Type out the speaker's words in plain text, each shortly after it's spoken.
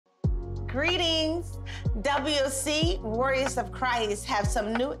Greetings. WC Warriors of Christ have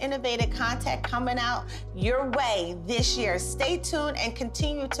some new innovative content coming out your way this year. Stay tuned and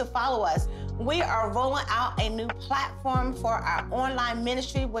continue to follow us. We are rolling out a new platform for our online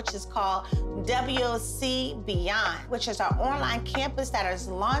ministry, which is called WC Beyond, which is our online campus that is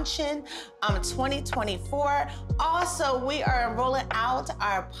launching 2024. Also, we are rolling out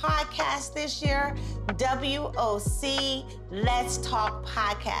our podcast this year, WOC Let's Talk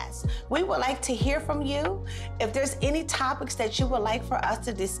Podcast. We would like to hear from you. If there's any topics that you would like for us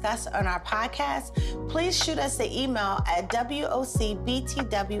to discuss on our podcast, please shoot us an email at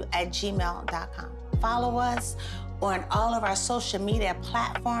wocbtw@gmail.com. Follow us on all of our social media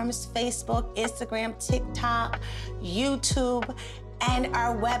platforms, Facebook, Instagram, TikTok, YouTube, and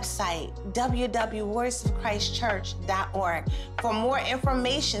our website, www.warriorsofchristchurch.org. For more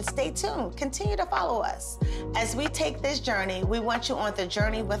information, stay tuned. Continue to follow us. As we take this journey, we want you on the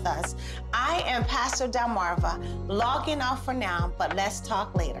journey with us. I am Pastor Delmarva, logging off for now, but let's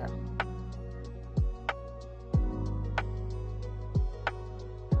talk later.